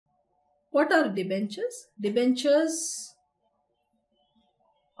What are debentures? Debentures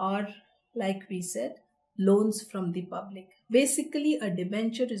are, like we said, loans from the public. Basically, a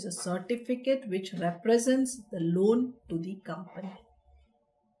debenture is a certificate which represents the loan to the company.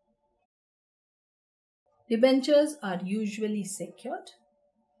 Debentures are usually secured.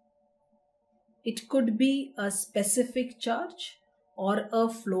 It could be a specific charge or a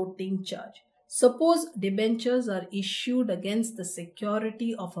floating charge. Suppose debentures are issued against the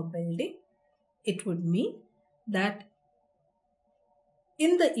security of a building. It would mean that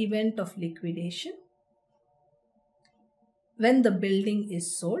in the event of liquidation, when the building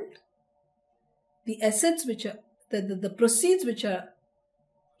is sold, the assets which are the proceeds which are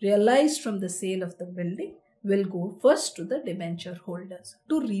realized from the sale of the building will go first to the debenture holders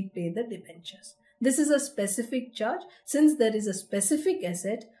to repay the debentures. This is a specific charge since there is a specific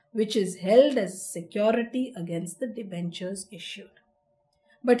asset which is held as security against the debentures issued.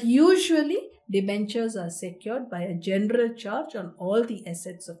 But usually debentures are secured by a general charge on all the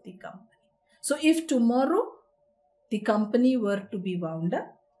assets of the company. So if tomorrow the company were to be wound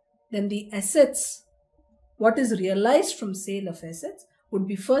up, then the assets, what is realized from sale of assets, would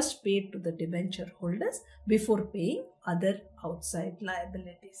be first paid to the debenture holders before paying other outside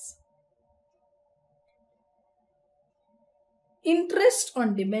liabilities. Interest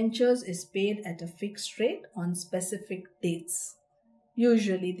on debentures is paid at a fixed rate on specific dates.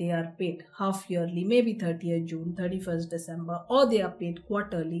 Usually they are paid half yearly, maybe 30th June, 31st December, or they are paid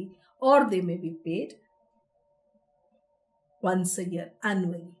quarterly, or they may be paid once a year,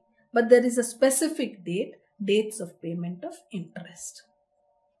 annually. But there is a specific dates of payment of interest.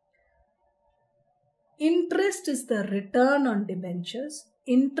 Interest is the return on debentures.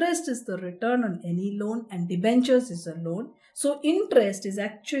 Interest is the return on any loan, and debentures is a loan. So interest is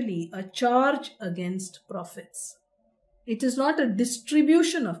actually a charge against profits. It is not a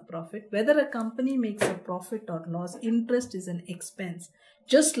distribution of profit. Whether a company makes a profit or loss, interest is an expense,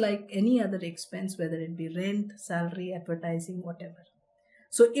 just like any other expense, whether it be rent, salary, advertising, whatever.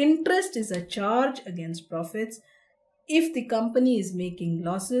 So interest is a charge against profits. If the company is making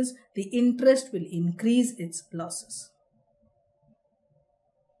losses, the interest will increase its losses.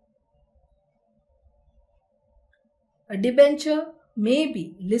 A debenture may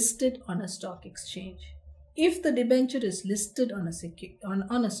be listed on a stock exchange. If the debenture is listed on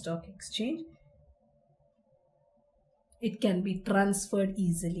a stock exchange, it can be transferred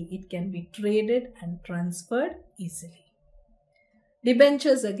easily. It can be traded and transferred easily.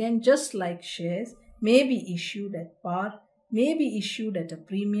 Debentures, again, just like shares, may be issued at par, may be issued at a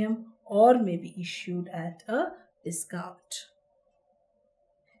premium, or may be issued at a discount.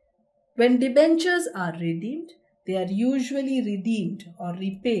 When debentures are redeemed, they are usually redeemed or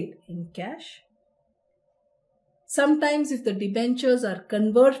repaid in cash. Sometimes if the debentures are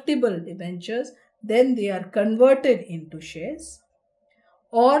convertible debentures, then they are converted into shares,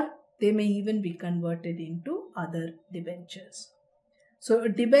 or they may even be converted into other debentures. So a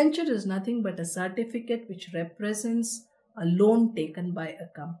debenture is nothing but a certificate which represents a loan taken by a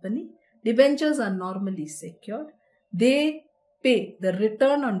company. Debentures are normally secured. They pay, the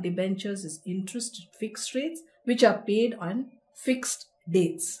return on debentures is interest at fixed rates which are paid on fixed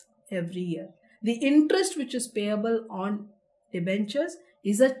dates every year. The interest which is payable on debentures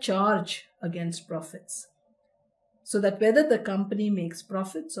is a charge against profits. So that whether the company makes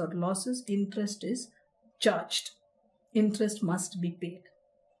profits or losses, interest is charged. Interest must be paid.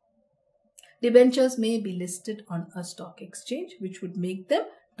 Debentures may be listed on a stock exchange, which would make them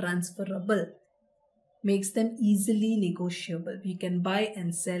transferable, makes them easily negotiable. We can buy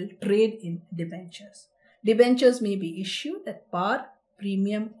and sell, trade in debentures. Debentures may be issued at par,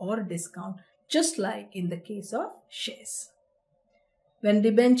 premium, or discount, just like in the case of shares. When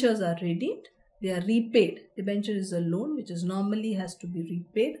debentures are redeemed, they are repaid. Debenture is a loan which is normally has to be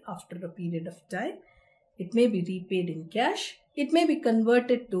repaid after a period of time. It may be repaid in cash. It may be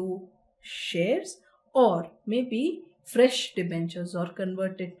converted to shares, or maybe fresh debentures or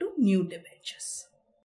converted to new debentures.